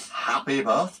 happy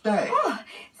birthday. Oh,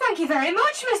 thank you very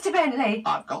much, Mr. Bentley.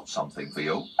 I've got something for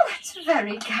you. That's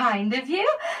very kind of you.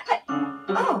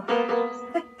 Oh,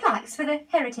 the plaques for the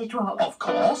heritage walk. Of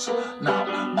course.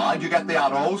 Now, mind you get the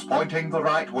arrows pointing the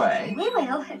right way. We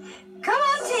will. Come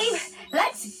on, team.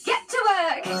 Let's get to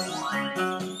work.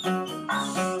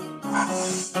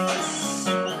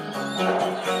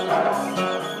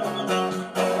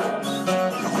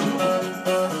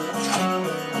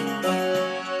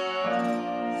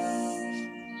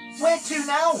 Where to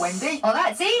now, Wendy? Oh,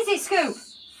 that's easy, Scoop.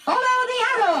 Follow the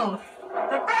arrow.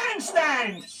 The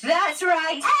bandstand. That's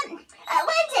right.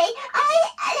 Wendy,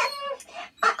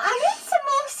 I need some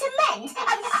more cement.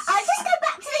 I'll just go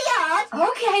back to the yard.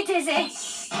 Okay, Dizzy.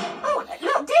 Oh,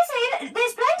 look, Dizzy,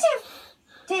 there's plenty of...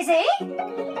 Dizzy?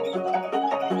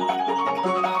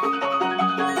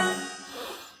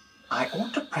 I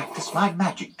ought to practice my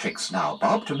magic tricks now,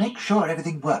 Bob, to make sure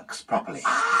everything works properly.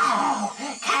 Oh,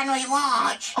 can we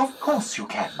watch? Of course you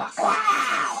can, Muck.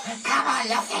 Wow! Come on,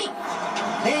 Lofty.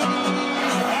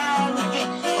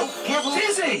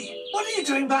 Dizzy, what are you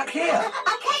doing back here?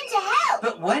 I came to help.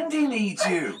 But Wendy needs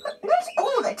you. Not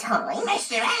all the time.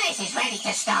 Mr. Ellis is ready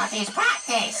to start his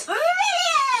practice.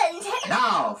 Brilliant!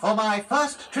 Now, for my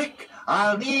first trick,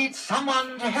 I'll need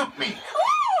someone to help me.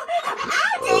 Ooh,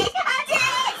 I'll do it!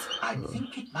 I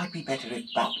think it might be better if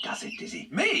Bob does it, Dizzy.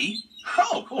 Me?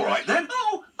 Oh, all right then.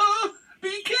 Oh,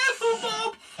 be careful,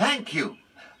 Bob. Thank you.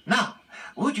 Now,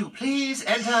 would you please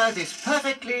enter this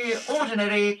perfectly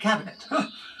ordinary cabinet?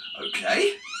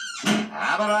 Okay.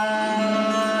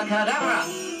 Abracadabra!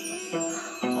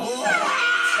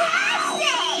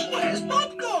 Where's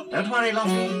Bob gone? Don't worry,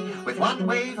 Lottie. With one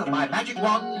wave of my magic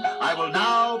wand, I will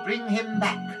now bring him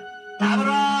back.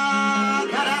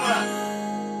 Abracadabra!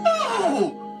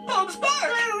 Oh, Bob's back.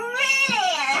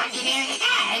 Brilliant!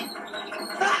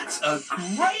 That's a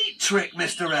great trick,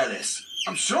 Mr. Ellis.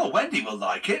 I'm sure Wendy will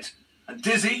like it. And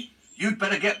Dizzy, you'd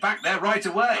better get back there right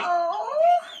away. Oh,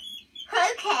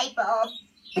 okay, Bob.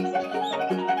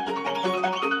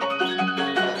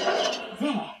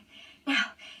 There. Now,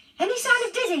 any sign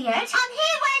of Dizzy yet? I'm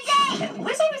here, Wendy!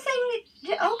 Was everything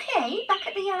okay back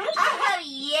at the yard? Oh,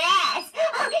 yes!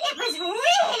 Oh, it was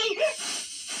really...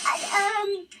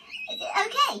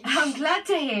 okay. I'm glad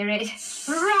to hear it.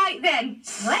 Right then,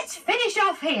 let's finish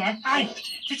off here. Hey,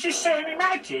 did you see any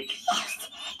magic? Yes,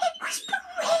 it was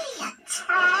brilliant.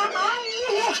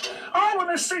 I want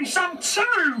to see some too.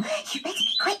 You better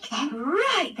be quick then.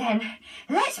 Right then,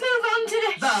 let's move on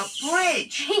to The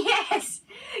bridge! Yes!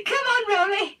 Come on,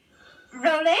 Rolly.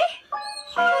 Rolly?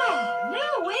 Oh,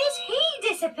 no, where's he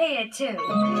disappeared to?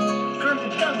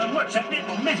 Couldn't go and watch that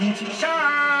little miniature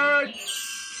show.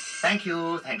 Thank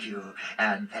you,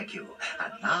 and thank you.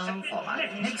 And now for my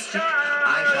next trick, I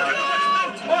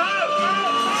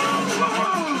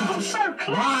Whoa! I'm so shall... My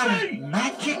clumsy.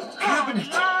 magic cabinet!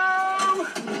 Oh,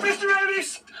 Mr.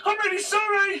 Ellis, I'm really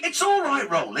sorry. It's all right,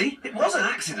 Rolly. It was an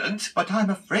accident. But I'm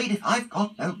afraid if I've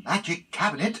got no magic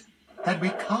cabinet, then we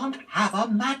can't have a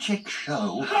magic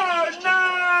show. Oh,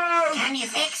 no. Can you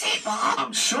fix it, Bob?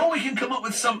 I'm sure we can come up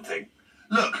with something.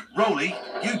 Look, Rolly,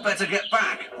 you'd better get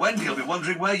back. Wendy'll be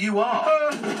wondering where you are.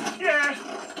 Yeah.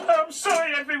 I'm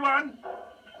sorry, everyone.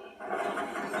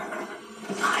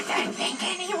 I don't think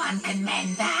anyone can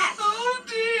mend that. Oh,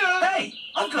 dear. Hey,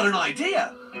 I've got an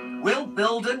idea. We'll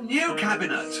build a new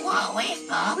cabinet. What with,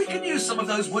 Bob? We can use some of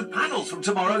those wood panels from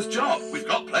tomorrow's job. We've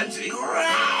got plenty.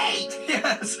 Great!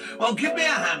 Yes. Well, give me a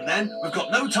hand then. We've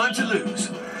got no time to lose.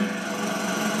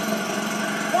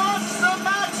 What's the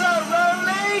matter,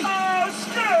 Rolly? Oh,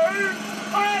 Stu!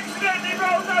 I accidentally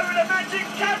rolled over the magic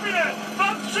cabinet.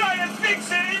 I'm trying to fix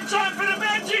it in time for the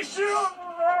magic show.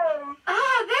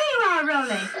 Ah, there you are,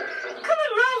 Rolly. Come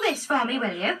and roll this for me,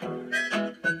 will you?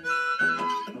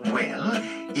 Well,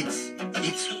 it's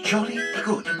jolly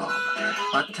good, Bob.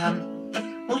 But,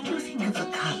 what do you think of the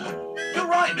colour? You're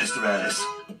right, Mr. Ellis.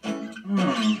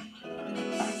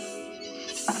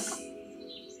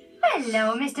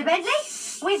 Hello, Mr. Bentley.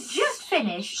 We've just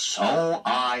finished. So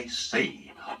I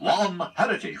see. One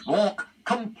heritage walk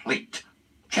complete.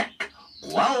 Check.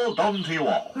 Well done to you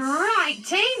all. Right,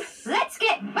 team. Let's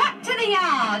get back to the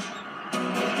yard.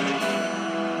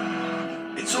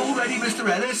 It's all ready, Mr.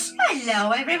 Ellis.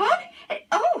 Hello, everyone.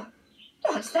 Oh,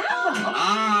 what's that, Bob?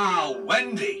 Ah,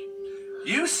 Wendy.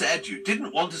 You said you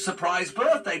didn't want a surprise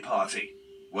birthday party.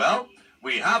 Well,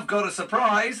 we have got a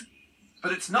surprise,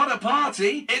 but it's not a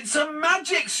party, it's a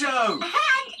magic show.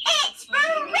 And it's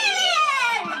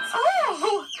brilliant!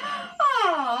 Oh,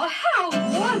 how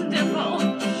wonderful.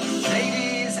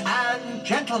 Ladies and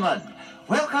gentlemen,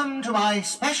 welcome to my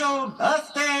special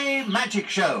birthday magic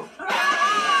show.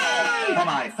 For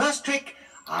my first trick,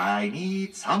 I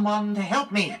need someone to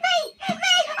help me. Me!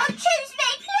 Oh, choose me,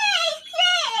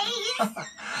 please!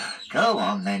 Go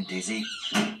on then, Dizzy.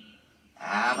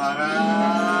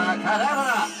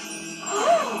 Abracadabra!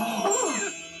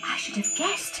 Oh, I should have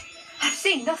guessed. I've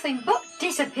seen nothing but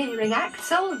disappearing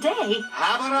acts all day.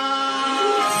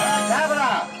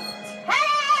 Abracadabra!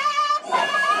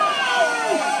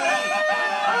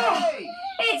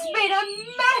 It's been a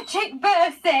magic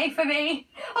birthday for me.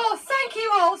 Oh, thank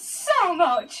you all so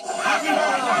much.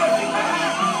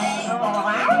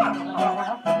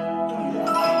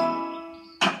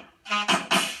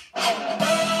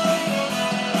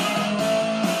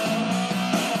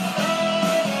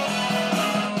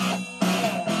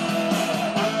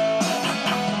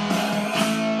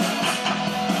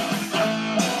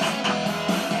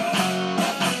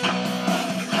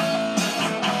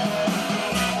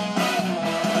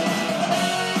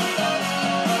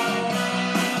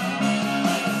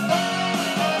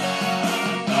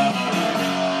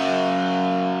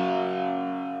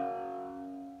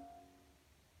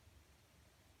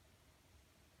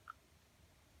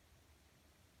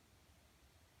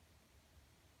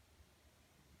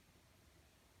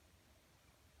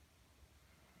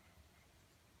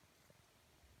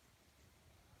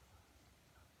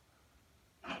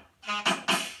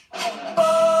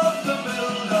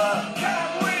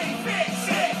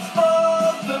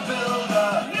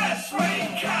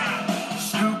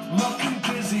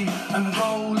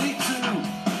 only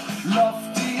two.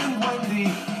 Lofty and Wendy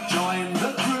join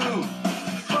the crew.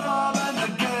 Bob and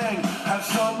the gang have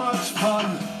so much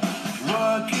fun.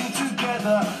 Working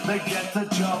together, they get the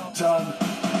job done.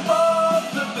 Bob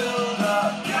the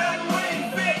Builder, can we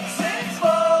fix it?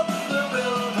 Bob the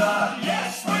Builder,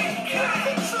 yes we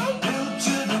can.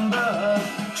 Pilchard and Bird,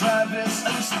 Travis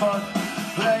and Spud,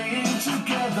 playing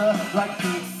together like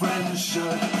good friends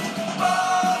should.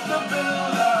 Bob the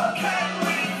Builder, can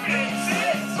we fix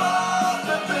it? Bob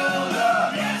the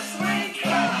Builder, yes we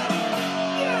can.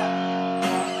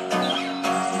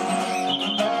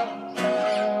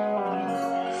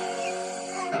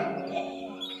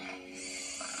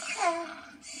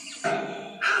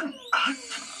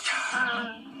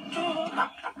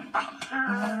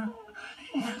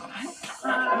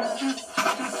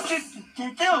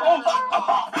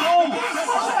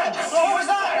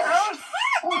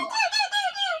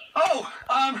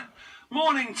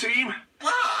 Morning, team.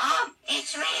 Bob,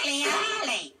 it's really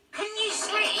early. Can you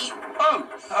sleep?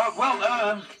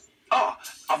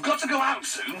 I've got to go out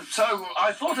soon, so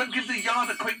I thought I'd give the yard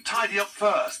a quick tidy up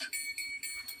first.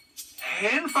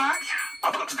 In fact,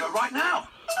 I've got to go right now.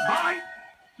 Bye.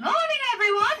 Morning,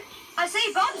 everyone. I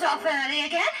see Bob's off early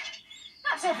again.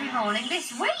 That's every morning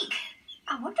this week.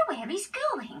 I wonder where he's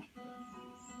going.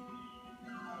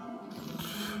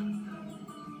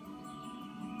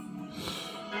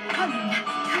 One,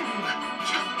 two,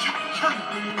 cha-cha-cha.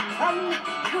 1,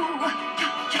 2,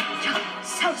 cha-cha-cha.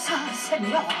 Salsa,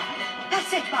 senor.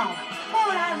 That's it, Bob.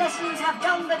 All our lessons have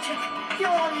done the trick.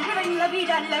 You're living la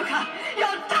vida loca.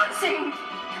 You're dancing.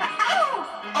 Ow!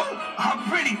 Oh, I'm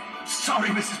really sorry,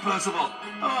 Mrs. Percival.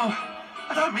 Oh,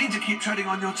 I don't mean to keep treading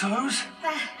on your toes.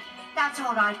 That's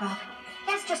all right, Bob.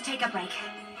 Let's just take a break.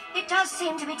 It does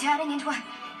seem to be turning into a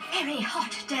very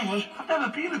hot day. I've never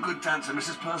been a good dancer,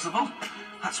 Mrs. Percival.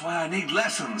 That's why I need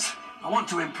lessons. I want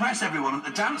to impress everyone at the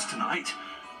dance tonight.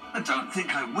 I don't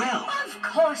think I will. Of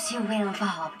course you will,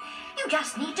 Bob. You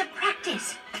just need to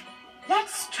practice.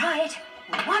 Let's try it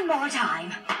one more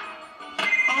time.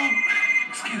 Oh,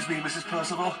 excuse me, Mrs.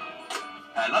 Percival.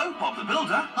 Hello, Bob the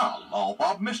Builder. Hello,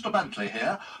 Bob. Mr. Bentley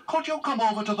here. Could you come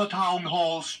over to the town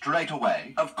hall straight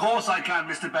away? Of course I can,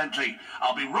 Mr. Bentley.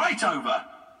 I'll be right over.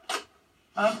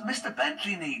 Mr.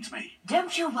 Bentley needs me.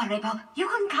 Don't you worry, Bob. You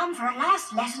can come for a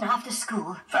last lesson after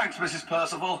school. Thanks, Mrs.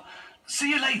 Percival. See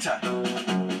you later.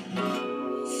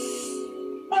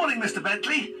 Morning, Mr.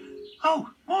 Bentley.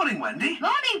 Oh, morning, Wendy.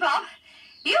 Morning, Bob.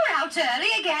 You were out early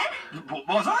again.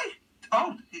 Was I?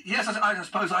 Oh, yes, I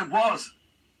suppose I was.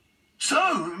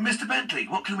 So, Mr. Bentley,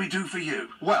 what can we do for you?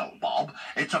 Well, Bob,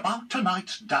 it's about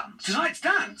tonight's dance. Tonight's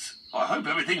dance? I hope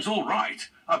everything's all right.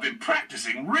 I've been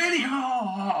practicing really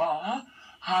hard.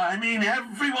 I mean,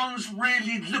 everyone's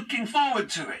really looking forward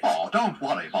to it. Oh, don't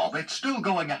worry, Bob. It's still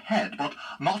going ahead, but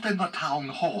not in the town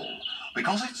hall.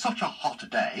 Because it's such a hot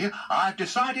day, I've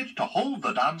decided to hold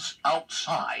the dance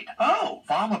outside. Oh.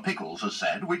 Farmer Pickles has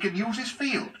said we can use his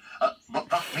field. But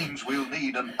that means we'll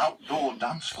need an outdoor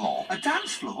dance floor. A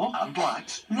dance floor? And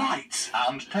lights. Lights?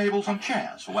 And tables and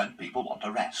chairs for when people want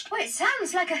to rest. Well, it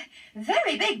sounds like a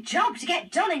very big job to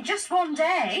get done in just one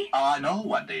day. I know,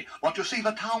 Wendy. But you see,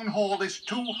 the town hall is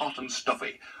too hot and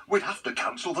stuffy. We'd have to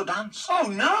cancel the dance. Oh,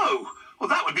 no! Well,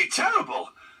 that would be terrible.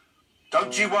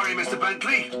 Don't you worry, Mr.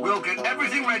 Bentley. We'll get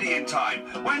everything ready in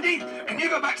time. Wendy, can you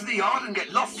go back to the yard and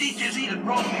get Lofty, Dizzy and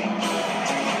Rodney?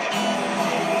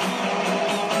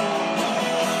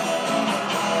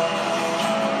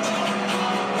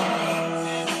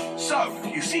 So,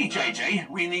 you see, JJ,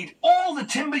 we need all the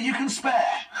timber you can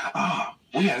spare.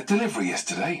 We had a delivery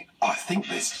yesterday. I think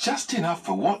there's just enough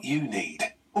for what you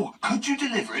need. Oh, could you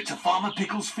deliver it to Farmer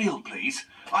Pickles' field, please?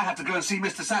 I have to go and see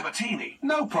Mr. Sabatini.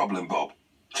 No problem, Bob.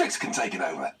 Trix can take it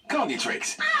over. Can't you,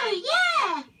 Trix? Oh,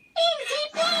 yeah! Easy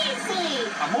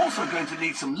peasy! I'm also going to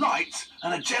need some lights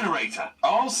and a generator.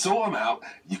 I'll sort 'em out.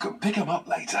 You can pick 'em up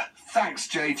later. Thanks,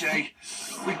 JJ.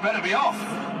 We'd better be off.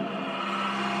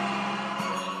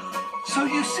 So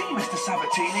you see, Mr.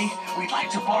 Sabatini, we'd like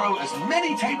to borrow as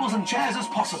many tables and chairs as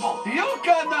possible. You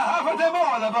can have them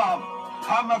all, Bob.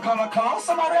 I'm gonna close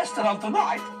my restaurant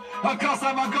tonight because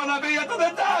I'm gonna be at the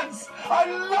dance. I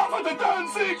love the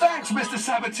dancing. Thanks, Mr.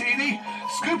 Sabatini.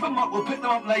 Scoop 'em up, we'll pick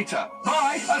them up later.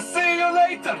 Bye. I'll see you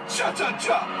later.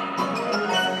 Cha-cha-cha.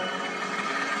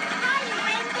 Hi,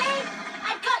 Wendy.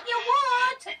 I've got your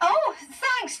wood. Oh,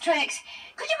 thanks, Trix.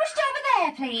 Could you push it over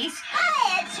there, please?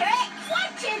 Hiya, Trix.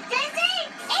 What you dizzy?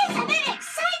 Isn't it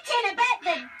exciting about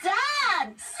the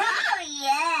dance? Oh,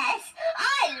 yes.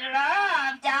 I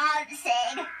love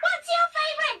dancing. What's your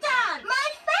favourite dance? My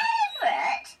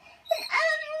favourite? I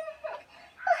don't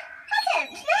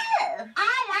know. I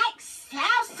like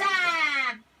salsa.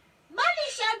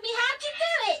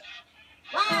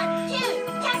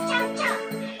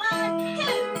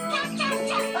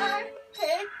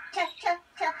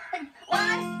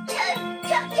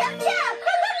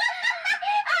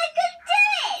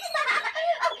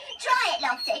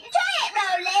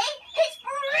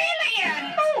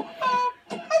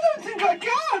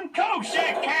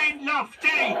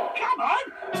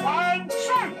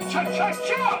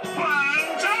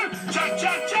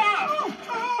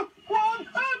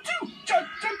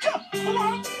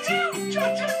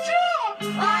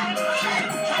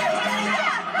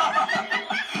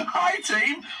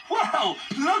 Well,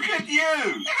 look at you.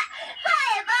 Hiya,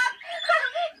 Bob.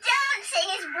 Dancing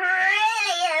is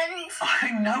brilliant.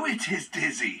 I know it is,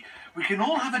 Dizzy. We can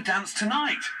all have a dance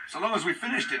tonight, so long as we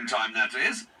finished in time, that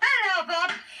is. Hello,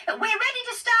 Bob. We're ready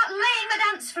to start laying the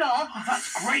dance floor. Oh,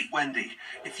 that's great, Wendy.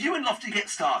 If you and Lofty get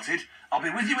started, I'll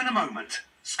be with you in a moment.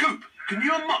 Scoop, can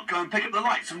you and Muck go and pick up the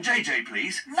lights from JJ,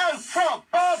 please? No problem,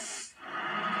 Bob.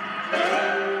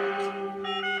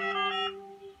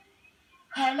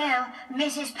 Hello,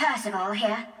 Mrs. Percival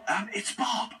here. It's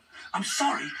Bob. I'm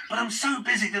sorry, but I'm so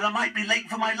busy that I might be late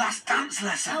for my last dance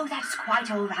lesson. Oh, that's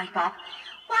quite all right, Bob.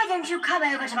 Why don't you come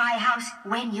over to my house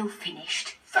when you've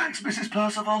finished? Thanks, Mrs.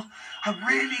 Percival. I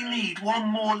really need one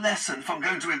more lesson if I'm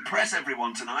going to impress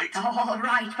everyone tonight. All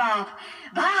right, Bob.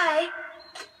 Bye.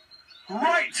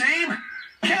 Right, team.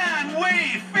 Can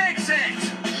we fix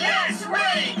it? Yes,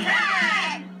 we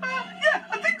can. Yeah,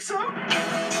 I think so.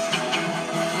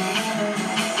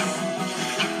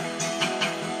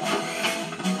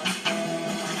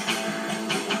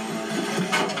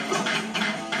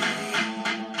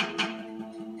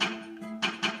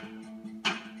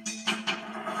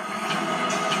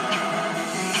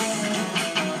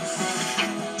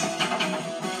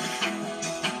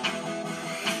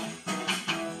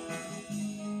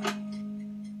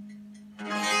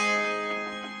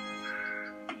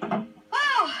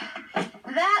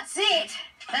 That's it.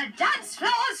 The dance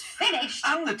floor's finished.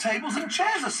 And the tables and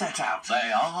chairs are set out.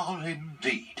 They are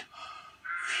indeed.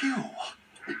 Phew.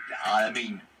 I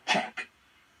mean, check.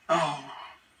 Oh,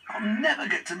 I'll never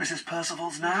get to Mrs.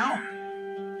 Percival's now.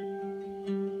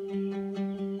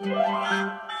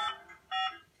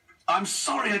 I'm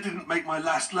sorry I didn't make my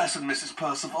last lesson, Mrs.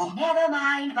 Percival. Never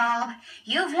mind, Bob.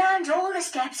 You've learned all the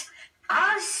steps.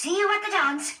 I'll see you at the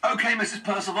dance. Okay, Mrs.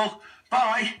 Percival.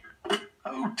 Bye.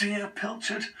 Oh, dear,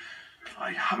 Pilchard.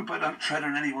 I hope I don't tread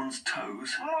on anyone's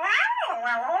toes.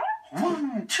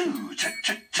 1, 2,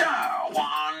 cha-cha-cha.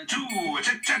 1, 2,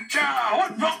 cha-cha-cha.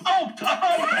 What? Oh!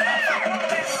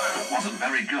 Wasn't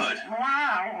very good.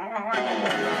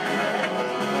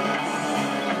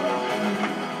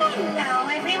 Hello,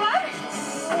 everyone.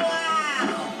 Wow!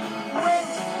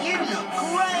 Wendy, you look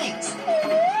great.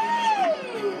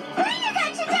 Who are you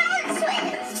going to dance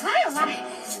with? Well,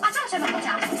 I thought I might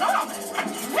ask Bob.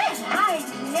 Well, I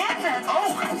never...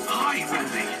 Oh, hi,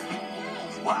 Wendy.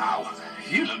 Wow,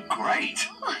 you look great.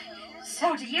 Oh,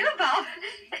 so do you, Bob.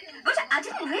 But I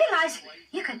didn't realise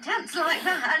you could dance like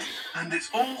that. And it's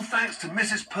all thanks to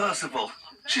Mrs. Percival.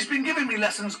 She's been giving me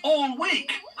lessons all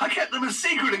week. I kept them a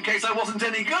secret in case I wasn't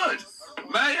any good.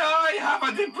 May I have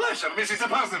a pleasure, Mrs.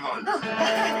 Percival?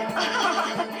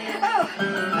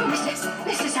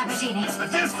 Mr. Sabatini.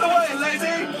 This the way,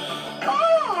 lady.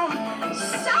 Oh,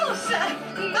 salsa,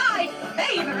 my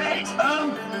favourite.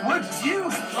 Would you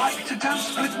like to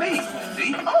dance with me,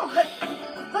 Wendy? Oh,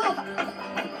 Bob,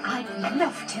 I'd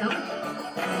love to.